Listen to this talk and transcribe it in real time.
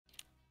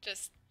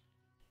Just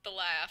the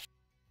laugh.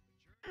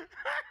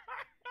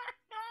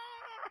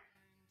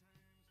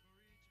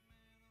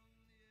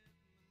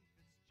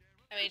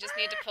 I mean, you just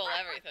need to pull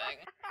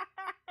everything.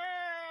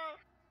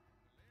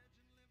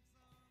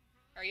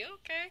 Are you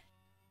okay?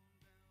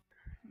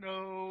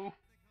 No.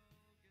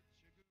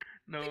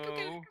 No.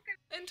 Okay.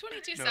 In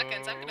 22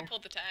 seconds, I'm gonna pull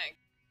the tank.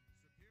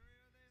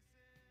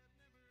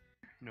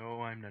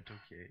 No, I'm not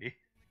okay.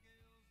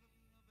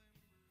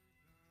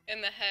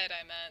 In the head,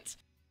 I meant.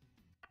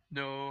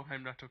 No,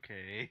 I'm not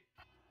okay.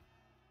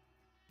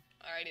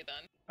 Alrighty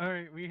then.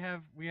 Alright, we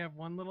have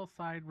one little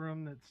side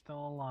room that's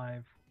still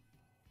alive.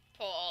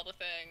 Pull all the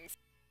things.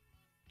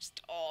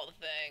 Just all the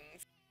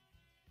things.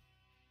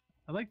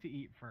 I'd like to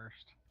eat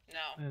first.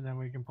 No. And then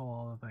we can pull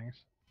all the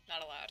things.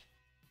 Not allowed.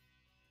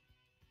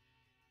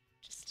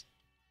 Just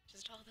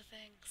all the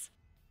things.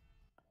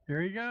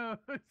 Here he goes!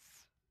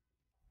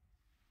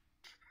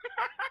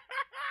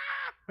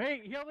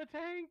 Wait, heal the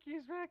tank!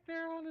 He's back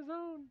there on his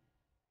own!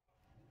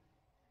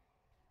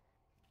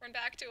 Run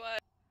back to us.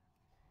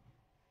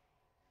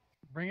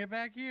 Bring it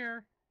back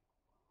here!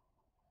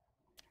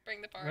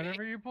 Bring the party.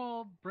 Whatever you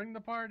pulled, bring the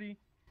party.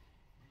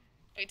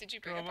 Wait, did you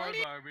bring Come a party?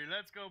 on, Barbie,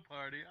 let's go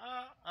party.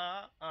 Oh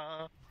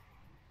my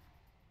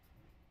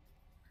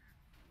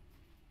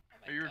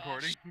Are you gosh.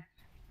 recording?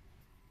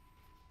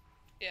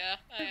 Yeah,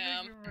 I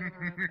am.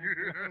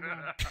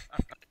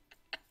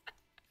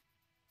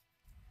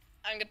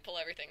 I'm gonna pull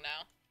everything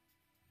now.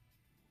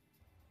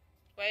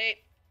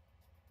 Wait.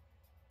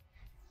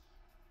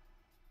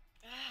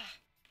 Ah,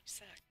 you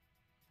suck.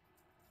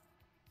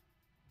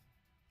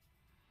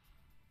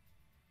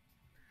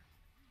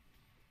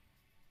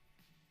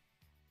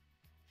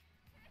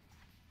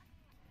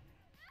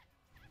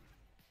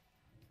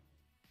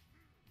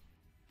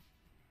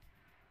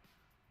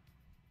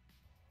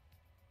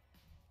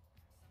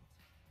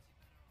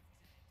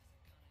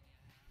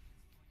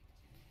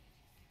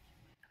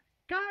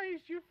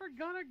 Guys, you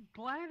forgot a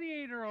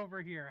gladiator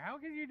over here. How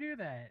can you do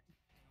that?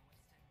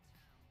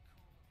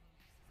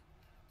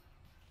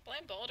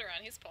 Blame Boulder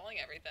on, he's pulling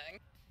everything.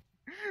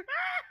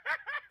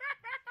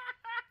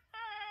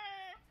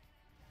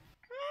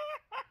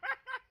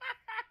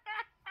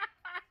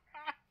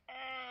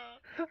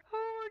 Oh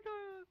my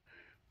god!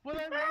 What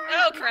I love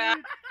Oh crap!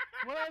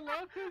 What I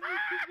love is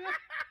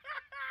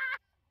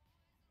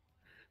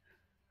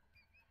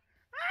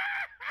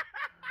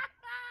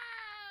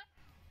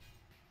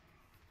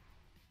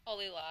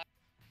Holy lie.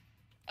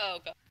 Oh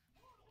god.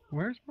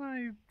 Where's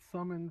my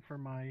summon for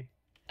my...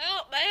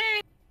 Help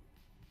me!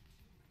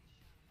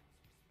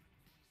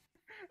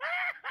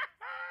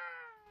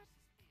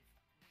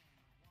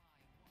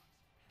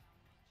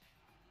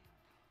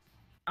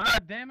 Ah,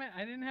 damn it!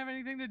 I didn't have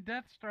anything to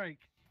death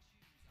strike.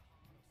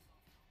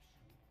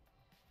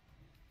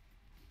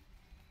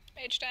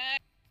 Mage tag.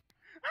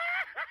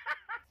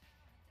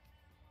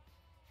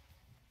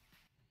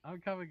 I'm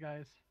coming,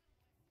 guys.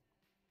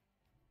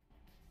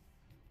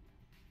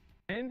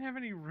 I didn't have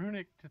any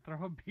runic to throw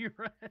a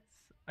BRS.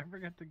 I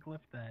forgot to glyph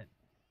that.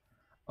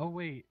 Oh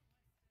wait.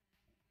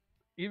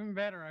 Even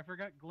better, I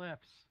forgot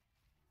glyphs.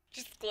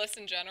 Just glyphs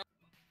in general.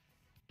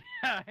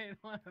 I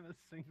don't have a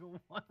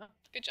single one.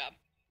 Good job.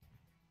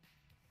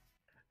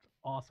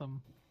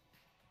 Awesome.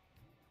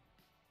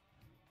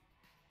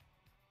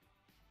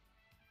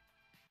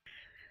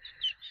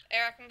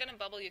 Eric, I'm gonna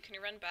bubble you. Can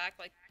you run back,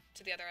 like,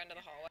 to the other end of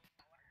the hallway?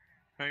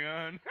 Hang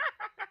on.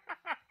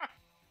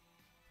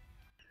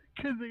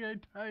 Good thing I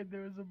died.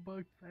 There was a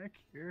bug back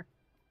here.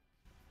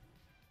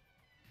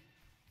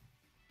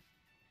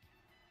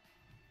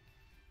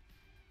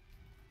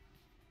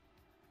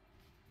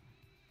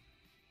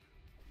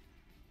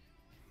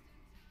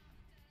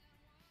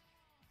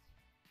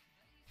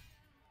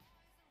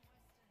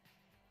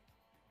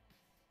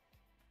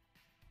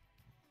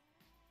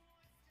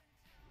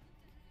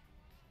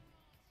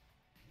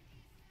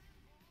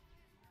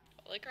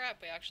 Holy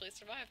crap, we actually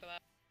survived that.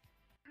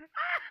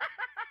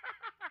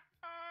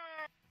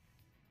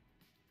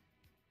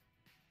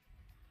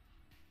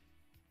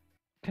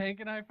 Tank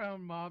and I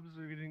found mobs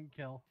we didn't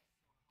kill.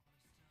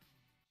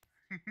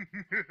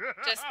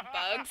 Just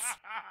bugs?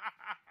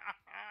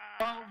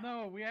 Well,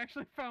 no, we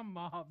actually found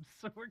mobs,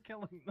 so we're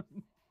killing them.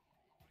 Do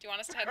you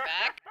want us to head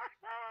back?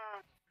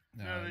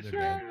 No, they they're should.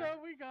 Yeah, dead. no,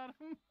 we got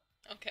him.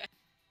 Okay.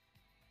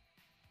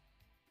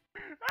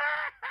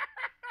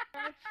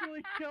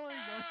 Actually killing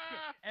them.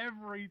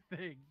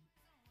 Everything.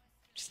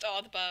 Just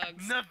all the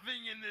bugs.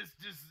 Nothing in this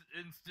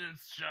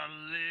instance shall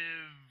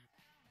live.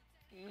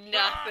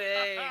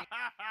 Nothing.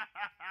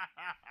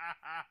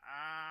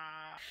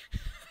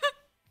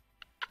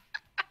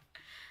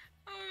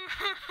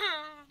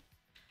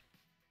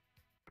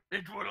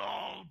 It will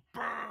all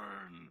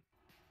burn!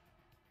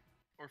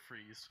 Or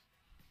freeze.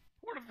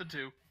 One of the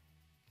two.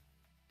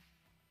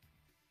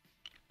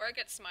 Or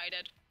get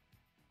smited.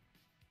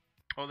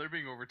 Oh, they're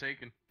being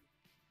overtaken.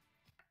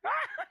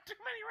 Too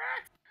many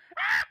rats!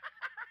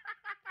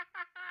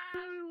 I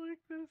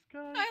like this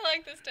guy. I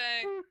like this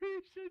tank.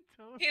 We should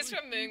totally He's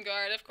from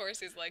Moonguard, of course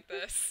he's like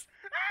this.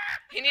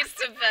 He needs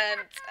to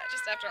vent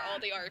just after all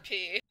the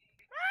RP.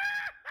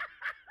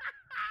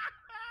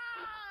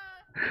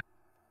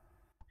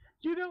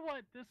 You know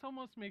what? This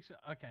almost makes it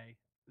okay.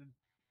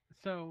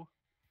 So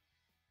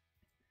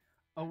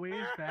a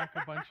ways back,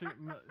 a bunch of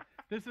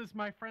this is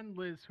my friend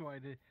Liz, who I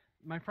did.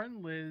 My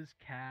friend Liz,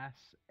 Cass,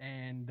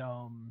 and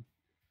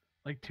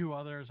like two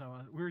others.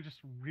 We were just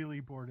really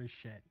bored as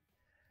shit.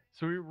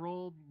 So we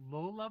rolled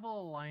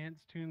low-level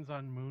Alliance tunes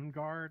on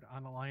Moonguard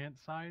on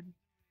Alliance side.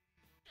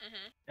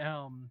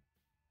 Mhm.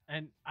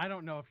 And I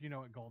don't know if you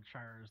know what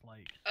Goldshire is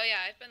like. Oh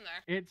yeah, I've been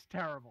there. It's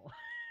terrible.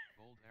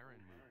 Gold Aaron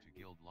moved to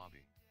Guild Lobby.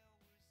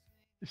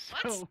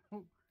 So,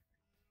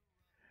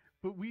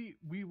 but we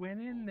went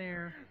in Gold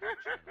there. Aaron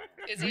entered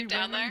channel. Is he We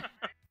down went there?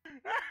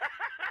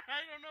 I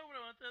don't know, but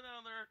I went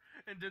down there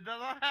and did the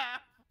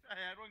laugh. I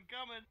had one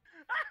coming.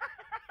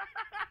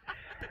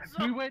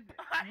 So, We went.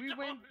 I We know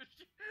went.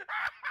 she-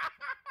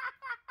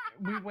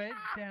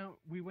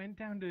 We went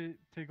down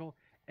to go,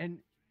 and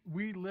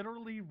we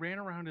literally ran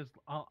around as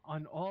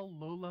on all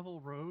low-level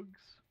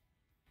rogues,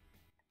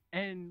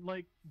 and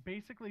like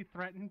basically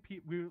threatened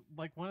people. We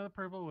like one of the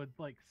purple would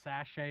like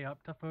sashay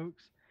up to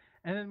folks,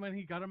 and then when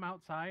he got them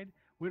outside,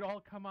 we'd all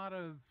come out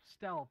of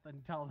stealth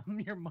and tell them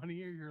your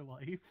money or your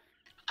life.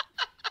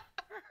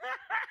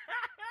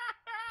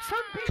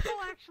 Some people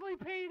actually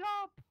paid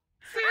up.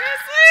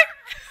 Seriously?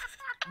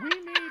 We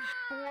made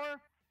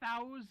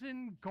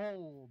 4,000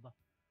 gold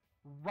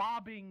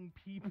robbing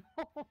people.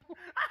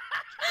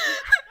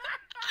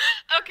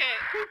 Okay.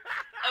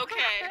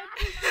 Okay. And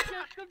to get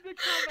them to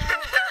come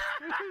out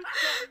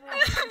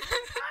with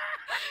something.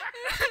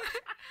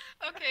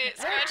 Okay,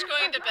 Scratch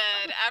going to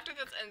bed. After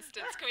this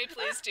instance, can we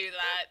please do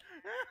that?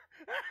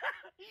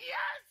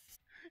 Yes!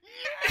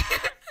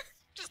 Yes!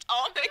 Just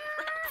all make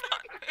groups on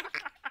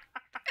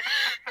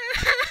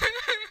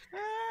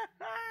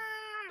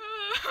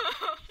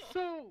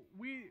So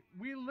we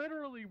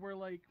literally were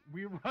like,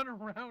 we run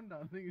around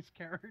on these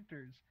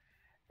characters,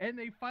 and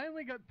they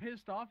finally got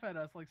pissed off at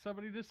us. Like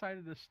somebody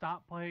decided to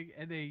stop playing,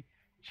 and they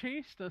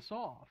chased us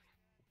off.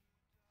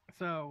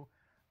 So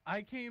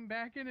I came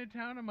back into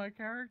town on my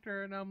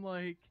character, and I'm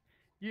like,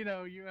 you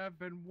know, you have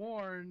been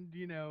warned.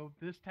 You know,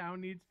 this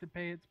town needs to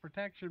pay its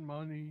protection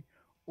money,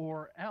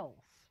 or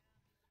else,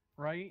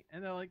 right?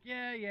 And they're like,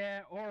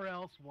 yeah, or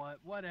else what?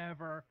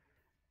 Whatever.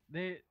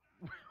 They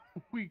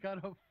we got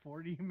a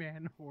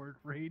 40-man horde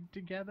raid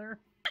together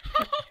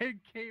and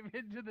came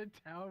into the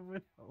town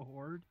with a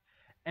horde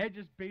and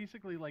just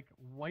basically like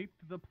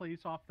wiped the place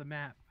off the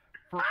map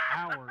for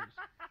hours.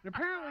 And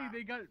apparently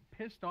they got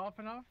pissed off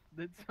enough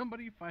that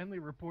somebody finally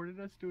reported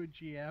us to a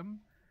GM,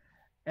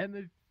 and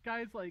the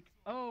guy's like,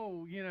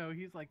 oh, you know,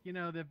 he's like, you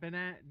know, they've been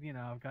at, you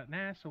know, I've gotten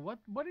asked, so what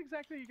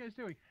exactly are you guys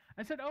doing?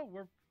 I said, oh,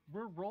 we're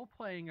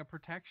role-playing a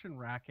protection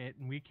racket,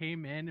 and we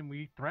came in and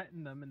we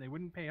threatened them and they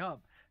wouldn't pay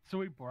up. So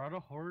we brought a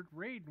horde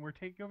raid and we're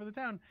taking over the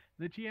town.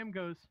 The GM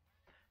goes,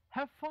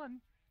 have fun.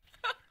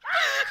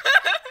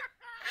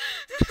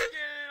 Get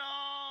it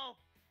all!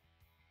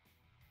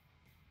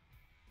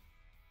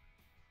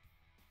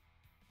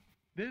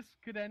 This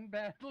could end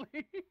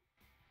badly.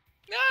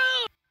 No!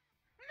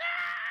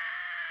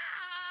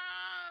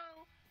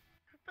 No!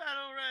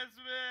 Battle res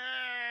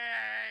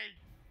me!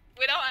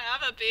 We don't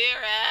have a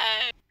beer.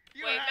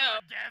 You Wait, had no.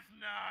 a death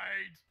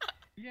knight!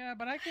 Yeah,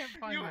 but I can't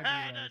find You my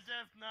had BS. a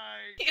death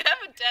knight! You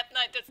have a death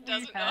knight that We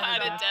doesn't know had how a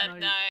to death death knight.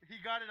 knight. He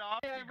got it off.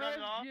 Hey, I He got it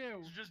resed off.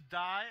 you. So just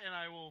die, and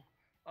I will.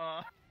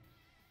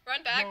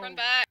 Run back, No. run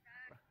back.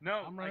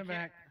 No, I'm I running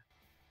can't. back.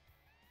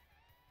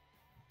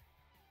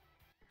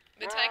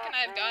 The Tyke and I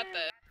have got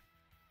this.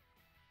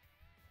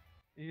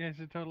 You guys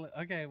are totally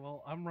okay.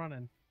 Well, I'm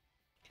running.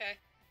 Okay.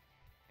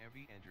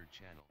 Heavy entered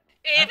channel.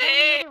 I found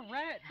Easy! another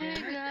rat,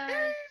 damn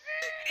it.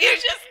 You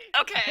just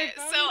okay. I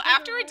found So another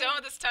after we're rat. done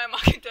with this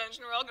Timewalking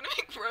dungeon, we're all gonna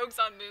make rogues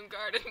on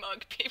Moonguard and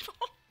mug people.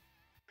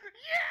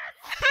 Yes!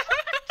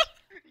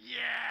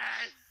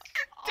 Yes!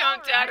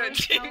 Don't doubt I it, was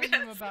telling him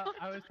genius. about.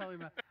 I was telling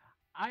him about.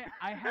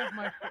 I have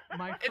my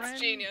friend.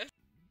 It's genius.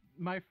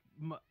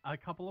 A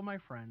couple of my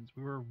friends.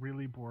 We were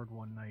really bored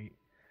one night,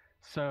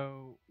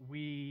 so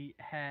we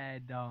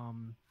had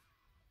gone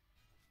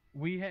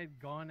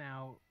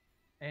out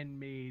and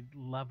made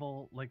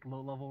low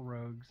level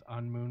rogues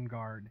on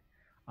Moonguard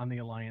on the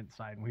Alliance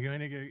side. We're going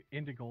to go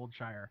into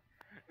Goldshire,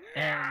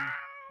 and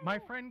my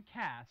friend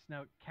Cass.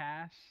 Now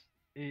Cass,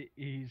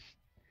 he's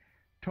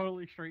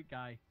totally straight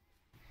guy.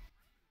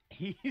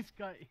 He's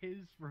got his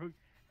rogue,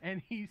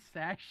 and he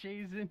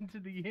sashays into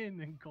the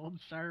inn in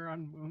Goldshire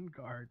on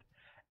Moonguard,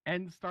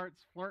 and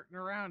starts flirting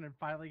around, and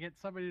finally gets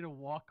somebody to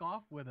walk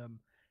off with him.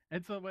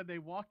 And so when they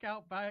walk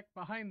out back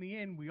behind the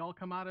inn, we all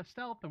come out of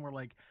stealth, and we're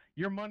like,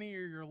 "Your money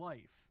or your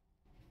life."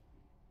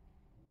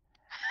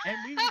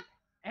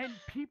 And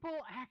people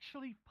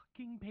actually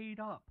fucking paid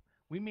up.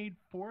 We made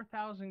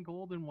 4,000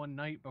 gold in one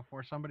night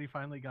before somebody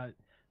finally got,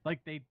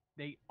 like, they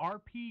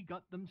RP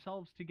got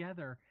themselves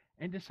together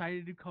and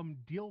decided to come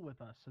deal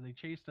with us, so they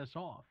chased us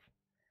off.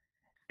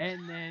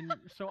 And then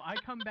so I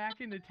come back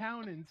into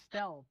town in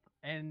stealth,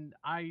 and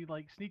I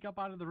like sneak up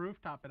out of the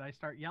rooftop, and I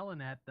start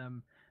yelling at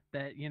them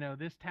that, you know,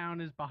 this town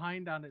is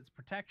behind on its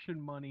protection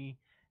money,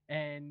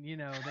 and, you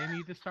know, they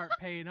need to start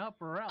paying up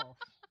or else.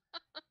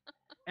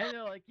 And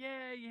they're like,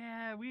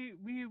 yeah,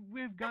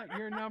 we've got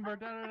your number,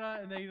 da da da.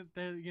 And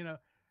they you know,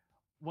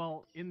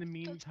 well, in the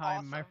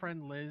meantime, my awesome.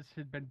 friend Liz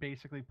had been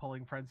basically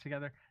pulling friends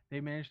together.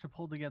 They managed to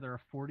pull together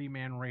a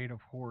 40-man raid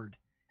of Horde,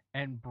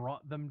 and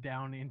brought them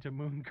down into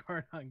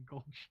Moonguard on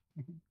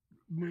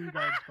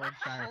Moonguard's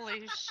Goldshire,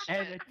 Holy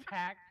and shit.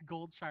 attacked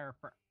Goldshire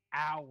for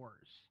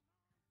hours.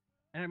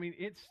 And I mean,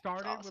 it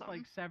started with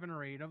like awesome. 7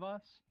 or 8 of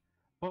us,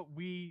 but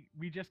we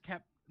just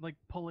kept like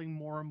pulling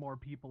more and more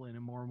people in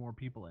and more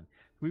people in.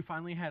 We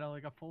finally had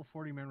like a full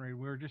 40-man raid.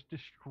 We were just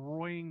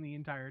destroying the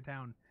entire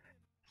town.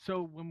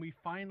 So when we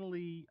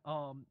finally,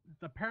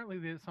 apparently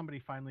somebody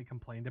finally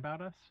complained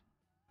about us.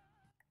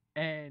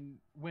 And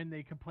when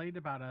they complained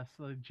about us,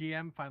 the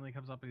GM finally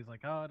comes up and he's like,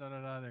 "Oh, da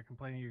da da, they're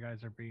complaining you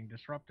guys are being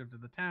disruptive to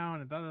the town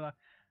and da da da."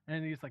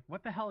 And he's like,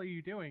 "What the hell are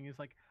you doing?" He's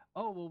like,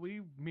 "Oh, well, we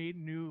made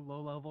new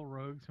low-level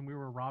rogues and we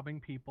were robbing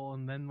people,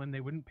 and then when they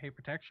wouldn't pay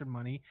protection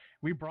money,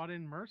 we brought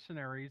in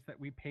mercenaries that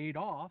we paid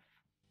off."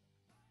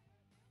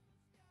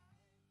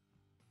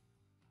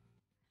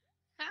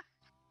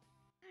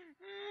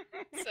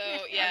 So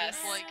That yes,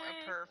 is like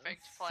a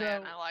perfect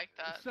plan. I like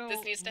that. So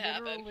This needs to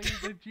happen. literally,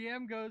 the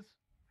GM goes,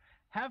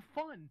 "Have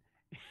fun."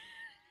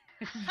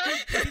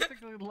 Just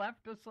basically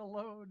left us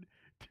alone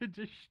to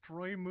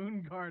destroy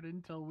Moonguard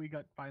until we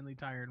got finally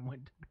tired and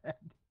went to bed.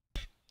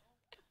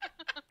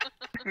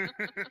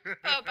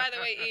 Oh, by the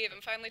way, Eve,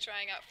 I'm finally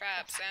trying out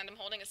Fraps, and I'm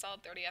holding a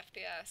solid 30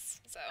 FPS.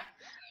 So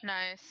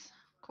Nice.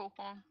 Cool.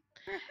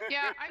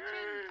 Yeah,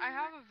 I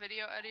have a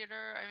video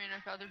editor. I mean,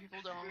 if other people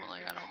don't,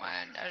 like, I don't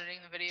mind editing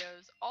the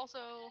videos. Also,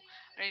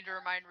 I need to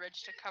remind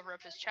Rich to cover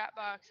up his chat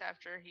box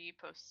after he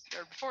posts,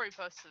 or before he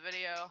posts the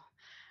video.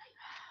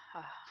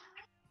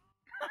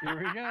 Here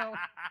we go.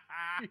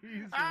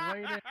 He's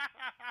waiting.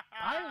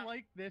 I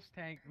like this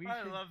tank. We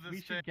love this we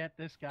should tank. get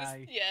this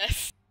guy.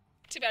 yes.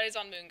 Too bad he's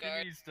on He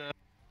Moonguard. needs to-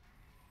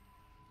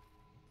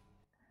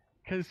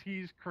 Because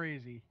he's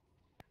crazy.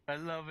 I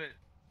love it.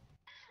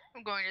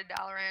 I'm going to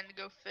Dalaran to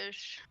go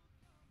fish.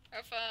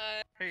 Have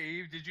fun. Hey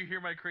Eve, did you hear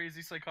my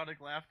crazy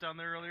psychotic laugh down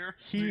there earlier?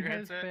 He Through your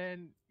has headset?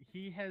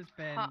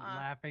 been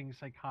laughing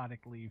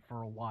psychotically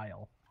for a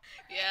while.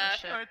 Yeah.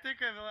 Shit. I think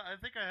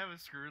I have a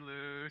screw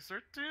loose,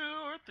 or 2,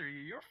 or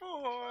 3, or 4.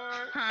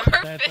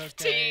 Or That's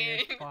 15.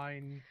 okay. It's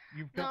fine.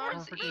 You've No, got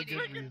it's perfectly easy.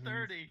 good Freaking reasons.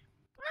 30.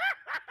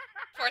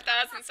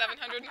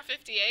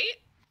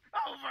 4,758.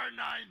 Over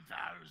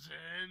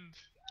 9,000.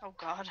 Oh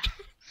god.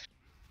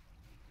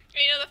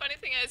 And you know, the funny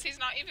thing is, he's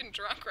not even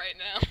drunk right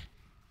now.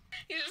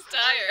 He's just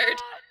tired.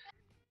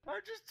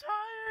 I'm just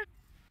tired,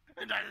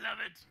 and I love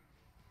it.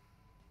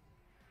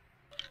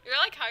 You're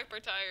like hyper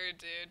tired,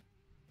 dude.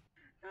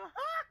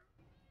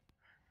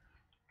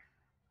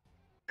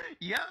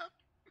 Yep.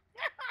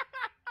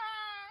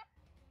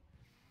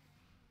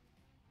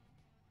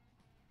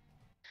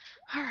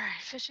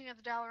 Alright, fishing at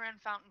the Dalaran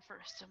fountain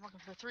first. I'm looking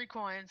for 3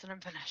 coins and I'm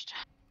finished.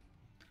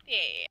 Yeah.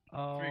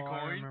 Oh, 3 I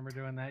coin? remember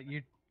doing that.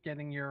 You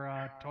getting your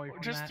toy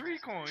from Just that? 3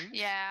 coins.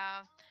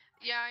 Yeah.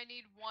 Yeah, I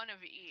need 1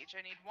 of each.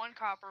 I need 1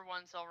 copper,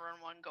 1 silver,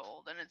 and 1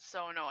 gold, and it's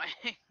so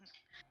annoying.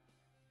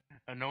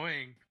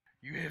 Annoying.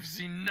 You have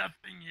seen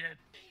nothing yet.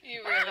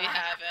 You really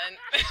haven't.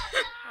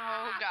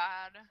 Oh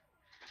god.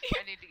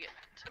 I need to get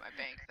to my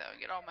bank though,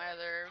 get all my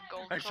other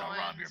gold I coins. shall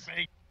rob your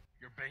bank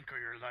or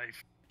your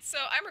life. So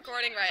I'm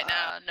recording right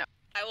now. No.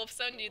 I will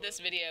send you this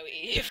video,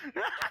 Eve.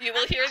 You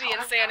will hear the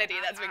insanity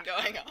that's been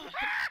going on.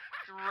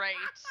 Great.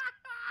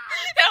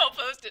 I'll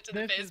post it to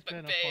the This has Facebook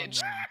been a fun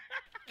page. one.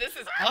 This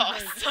is I'm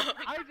awesome.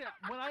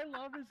 What I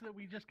love is that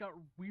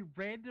we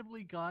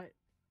randomly got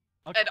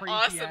a An crazy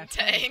awesome ass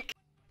tank.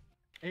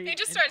 He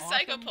just starts awesome,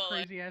 psycho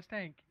pulling. crazy ass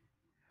tank.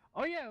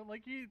 Oh yeah,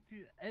 like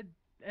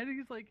and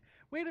he's like,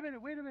 wait a minute,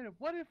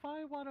 what if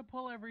I want to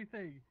pull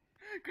everything?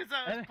 Because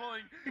I was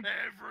pulling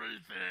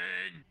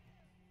everything.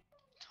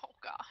 Oh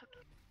god.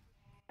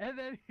 And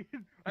then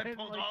I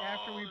pulled like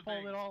after all we the pulled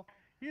it things. all,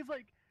 he's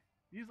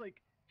like,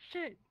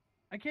 shit,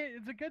 I can't.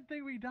 It's a good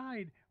thing we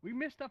died. We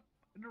missed a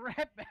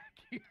rat back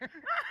here.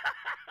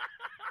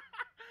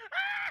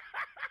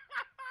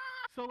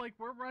 So like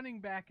we're running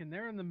back, and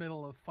they're in the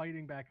middle of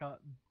fighting back at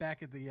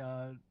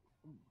the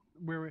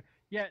where we,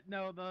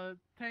 the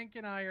tank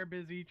and I are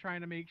busy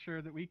trying to make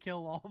sure that we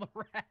kill all the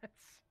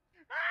rats.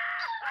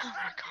 Oh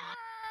my god.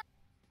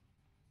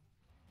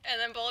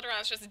 And then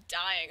Boulderon's just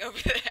dying over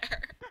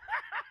there.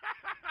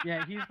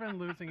 Yeah, he's been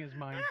losing his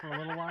mind for a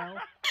little while.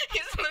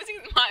 He's losing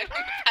his mind for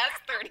the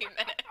past 30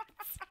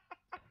 minutes.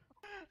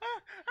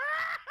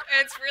 And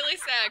it's really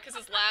sad because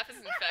his laugh is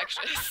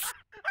infectious.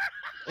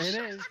 It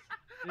is.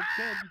 It's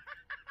good.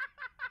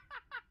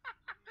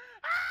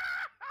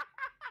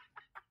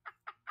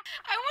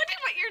 I wonder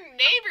what your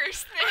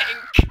neighbors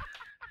think.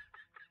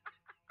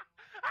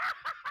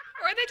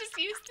 Or are they just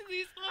used to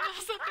these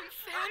levels of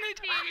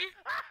insanity?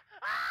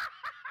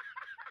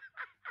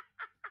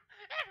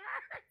 It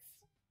hurts.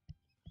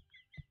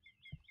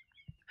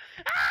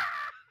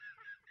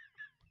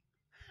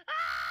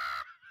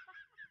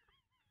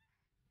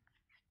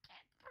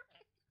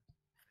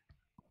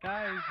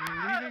 Guys,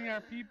 we're leaving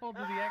our people to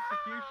the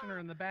executioner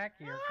in the back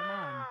here. Come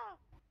on.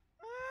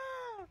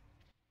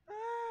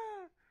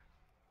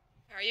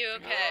 Are you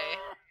okay?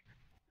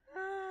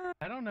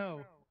 I don't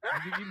know. I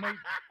think he might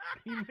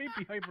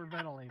be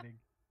hyperventilating.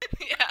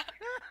 Yeah.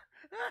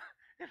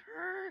 It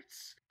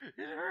hurts.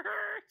 It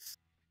hurts.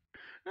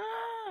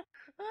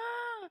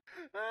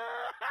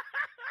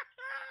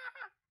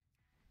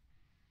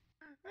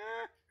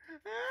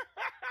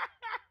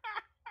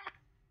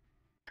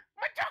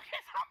 My dog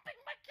is humping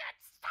my cat.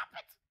 Stop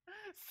it.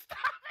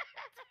 Stop it.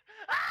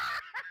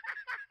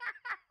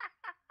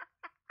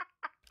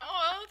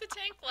 Oh, the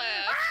tank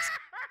left.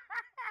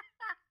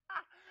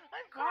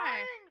 I'm Why?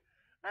 crying.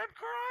 I'm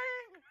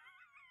crying.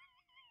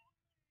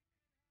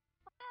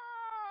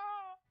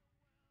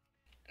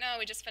 No,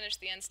 we just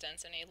finished the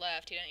instance and he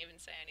left. He didn't even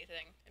say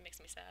anything. It makes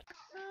me sad.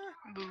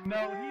 Boo.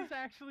 No, he's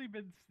actually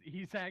been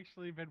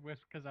with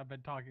because I've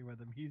been talking with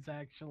him. He's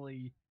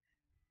actually.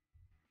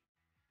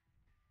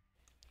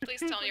 Please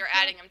He's tell me like, you're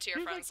 "No," adding him to your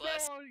he's friends like,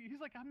 list. "No," he's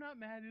like, I'm not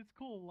mad. It's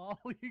cool. Lol.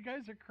 You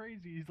guys are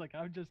crazy. He's like,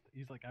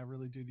 he's like, I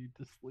really do need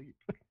to sleep.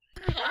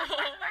 Oh,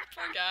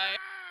 poor guy.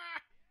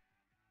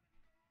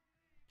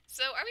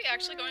 So, are we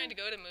actually going to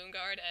go to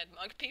Moonguard and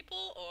mug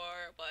people,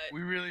 or what?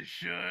 We really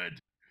should.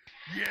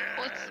 Yes.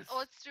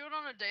 Let's do it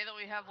on a day that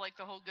we have like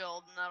the whole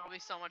guild, and that'll be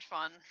so much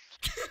fun.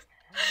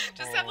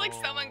 Just have like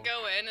someone Oh.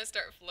 go in and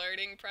start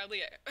flirting.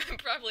 Probably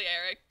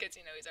Eric, because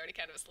you know he's already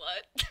kind of a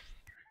slut.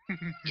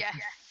 Yes.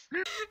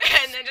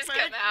 And then just come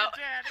Spank my out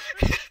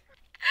daddy.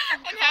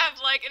 and have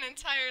like an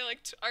entire like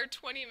our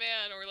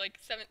 20-man or like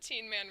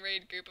 17-man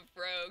raid group of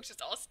rogues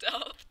just all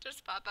stealth,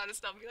 just pop out of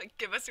stealth and be like,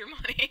 "Give us your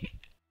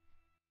money."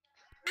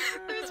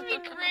 This would be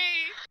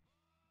great.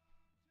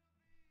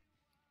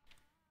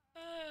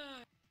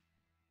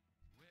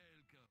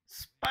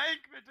 Spank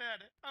me,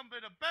 daddy. I'm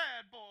been a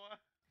bad boy.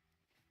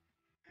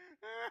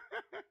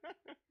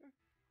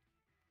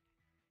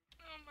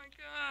 Oh my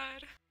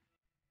god.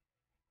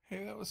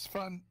 Hey, that was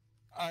fun.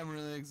 I'm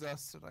really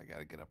exhausted. I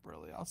gotta get up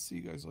early. I'll see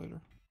you guys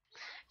later.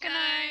 Good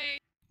night.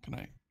 Good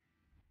night.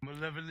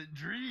 Malevolent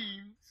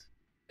dreams.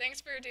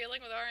 Thanks for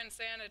dealing with our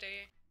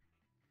insanity.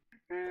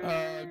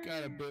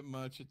 Got a bit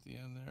much at the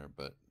end there,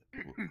 but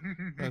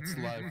that's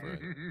life, right?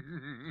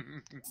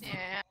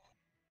 Yeah.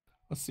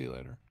 I'll see you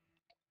later.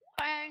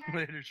 Bye.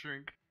 Later,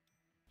 shrink.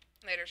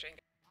 Later, Shinka.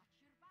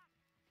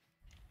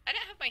 I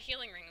didn't have my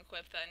healing ring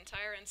equipped that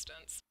entire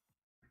instance.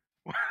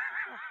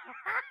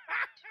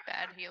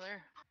 Bad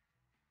healer.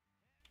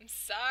 I'm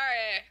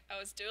sorry. I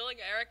was dueling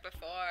Eric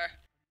before.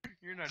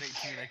 You're not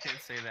 18. I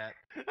can't say that.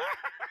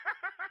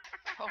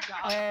 Oh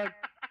god.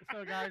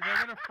 So guys,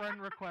 I got a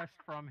friend request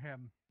from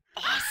him.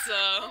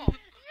 Awesome.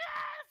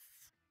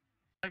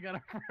 I got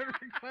a friend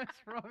request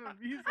from him.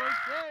 He's like,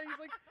 yeah. He's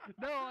like,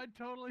 no, I'd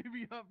totally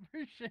be up for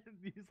shit.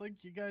 He's like,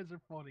 you guys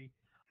are funny.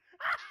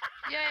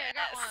 Yay, I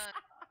got one.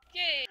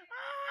 Yay.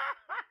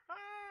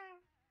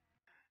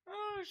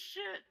 Oh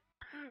shit.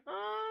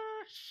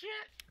 Oh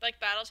shit. Like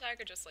battle tag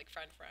or just like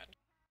friend?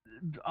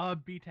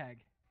 B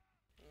tag.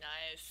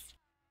 Nice.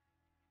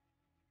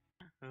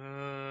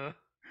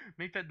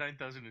 Make that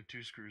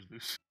 9,002 screws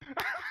loose.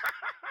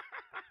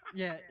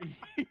 Yeah,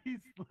 he's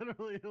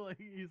literally like,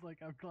 he's like,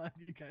 I'm glad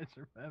you guys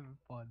are having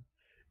fun.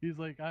 He's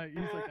like, I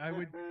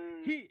would.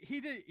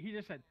 He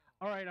just said,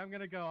 all right, I'm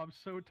gonna go. I'm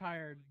so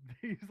tired.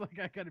 He's like,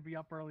 I gotta be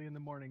up early in the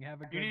morning. Have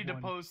a good You need one.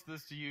 to post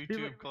this to He's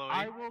YouTube, like, Chloe.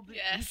 I will. He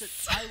said,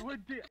 Yes. I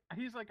would.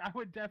 He's like, I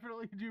would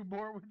definitely do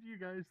more with you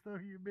guys, though.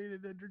 You made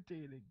it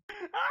entertaining.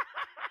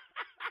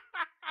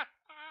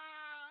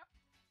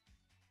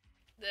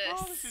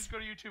 Oh, let's just go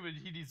to YouTube and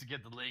he needs to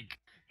get the link.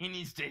 He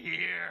needs to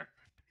hear.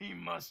 He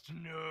must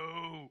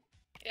know.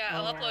 Yeah,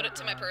 I'll Oh upload my it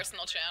to my God.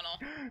 personal channel.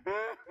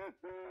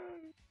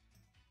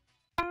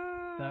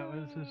 That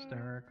was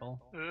hysterical.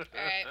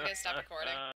 Alright, we gotta stop recording.